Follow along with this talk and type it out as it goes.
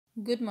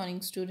Good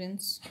morning,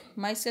 students.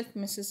 Myself,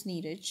 Mrs.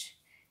 Neeraj,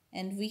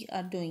 and we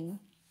are doing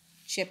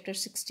chapter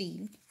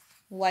 16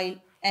 Wild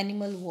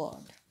Animal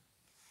World.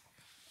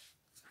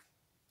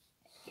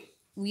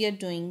 We are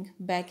doing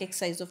back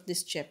exercise of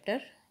this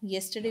chapter.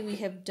 Yesterday we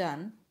have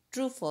done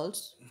true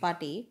false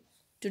part A.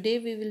 Today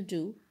we will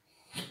do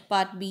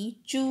part B,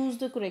 choose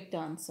the correct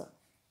answer.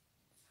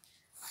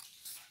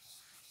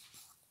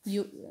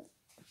 You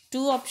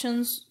two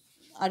options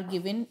are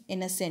given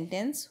in a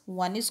sentence.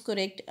 One is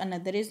correct,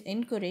 another is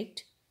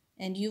incorrect,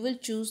 and you will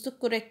choose the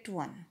correct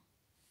one.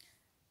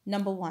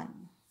 Number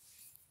 1.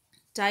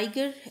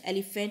 Tiger,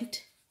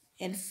 elephant,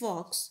 and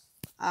fox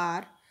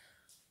are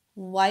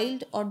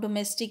wild और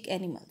domestic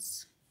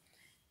animals.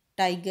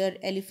 Tiger,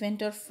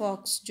 elephant और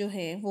fox जो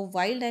है वो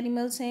wild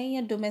animals हैं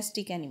या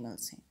domestic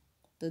animals हैं?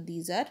 तो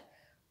these are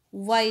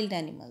wild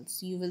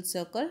animals. You will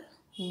circle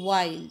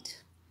wild.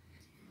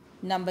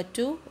 Number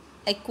 2.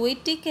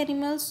 Aquatic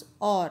animals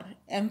और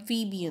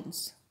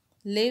amphibians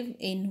live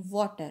in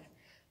water.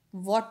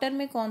 Water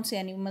में कौन से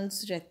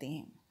एनिमल्स रहते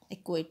हैं?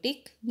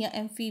 एक्वेटिक या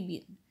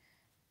एम्फीबियन?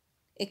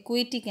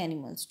 एक्वेटिक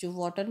एनिमल्स, जो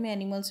वाटर में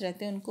एनिमल्स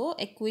रहते हैं उनको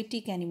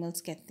एक्वेटिक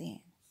एनिमल्स कहते हैं.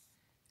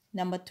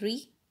 नंबर 3.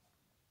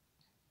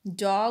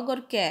 डॉग और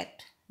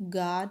कैट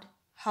गार्ड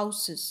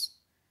हाउसेस.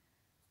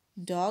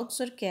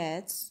 डॉग्स और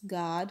कैट्स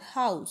गार्ड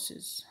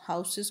हाउसेस.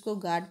 हाउसेस को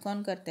गार्ड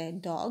कौन करता है,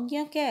 डॉग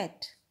या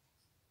cat?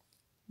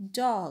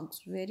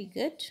 Dogs. Very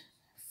good.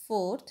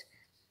 4th.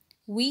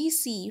 We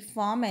C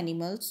farm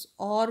animals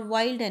और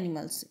wild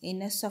animals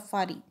in a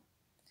safari.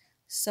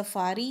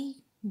 Safari,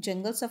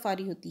 jungle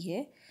safari होती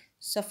है.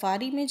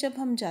 सफारी में जब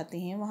हम जाते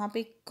हैं वहाँ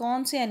पे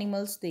कौन से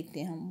एनिमल्स देखते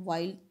हैं हम?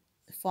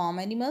 वाइल्ड फार्म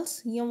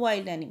एनिमल्स या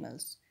वाइल्ड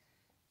एनिमल्स?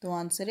 तो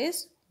answer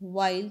is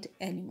wild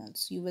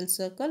animals. You will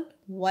circle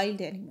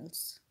wild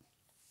animals.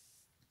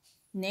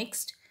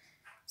 Next,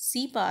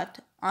 C part.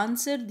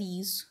 Answer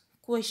these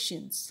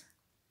questions.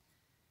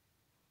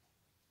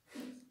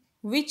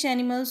 Which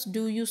animals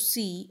do you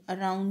see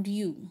around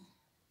you?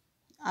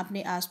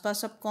 अपने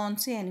आसपास अब कौन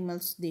से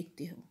एनिमल्स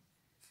देखते हो?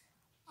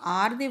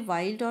 आर दे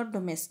वाइल्ड और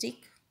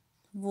डोमेस्टिक?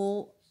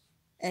 वो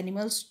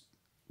एनिमल्स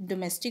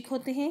डोमेस्टिक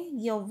होते हैं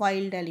या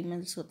वाइल्ड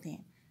एनिमल्स होते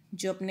हैं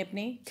जो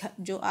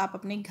जो आप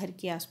अपने घर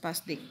के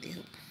आसपास देखते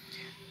हो?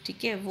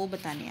 ठीक है, वो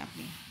बताने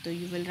आपने. तो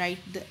you will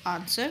write the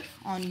answer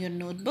on your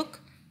notebook.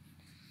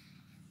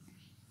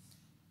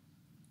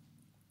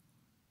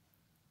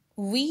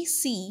 We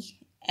C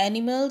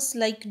animals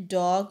like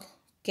dog,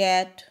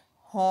 cat,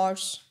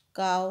 horse,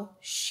 cow,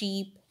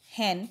 sheep,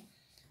 hen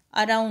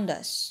around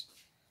us.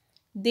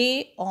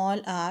 They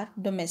all are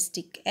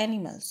domestic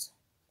animals.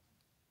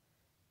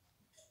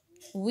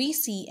 We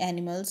see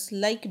animals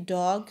like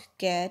dog,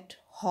 cat,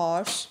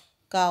 horse,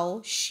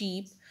 cow,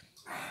 sheep,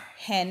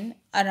 hen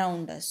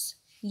around us.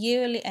 ये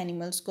वाले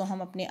animals को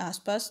हम अपने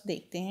आसपास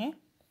देखते हैं.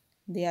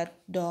 They are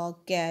dog,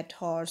 cat,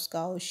 horse,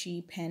 cow,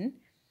 sheep, hen.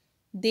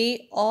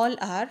 They all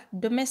are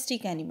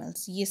domestic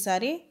animals. ये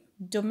सारे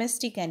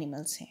domestic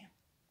animals हैं.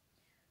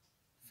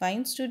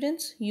 Fine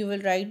students, you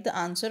will write the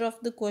answer of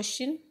the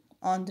question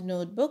on the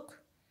notebook.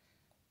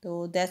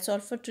 So that's all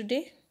for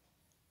today.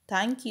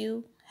 Thank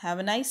you.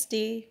 Have a nice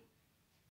day.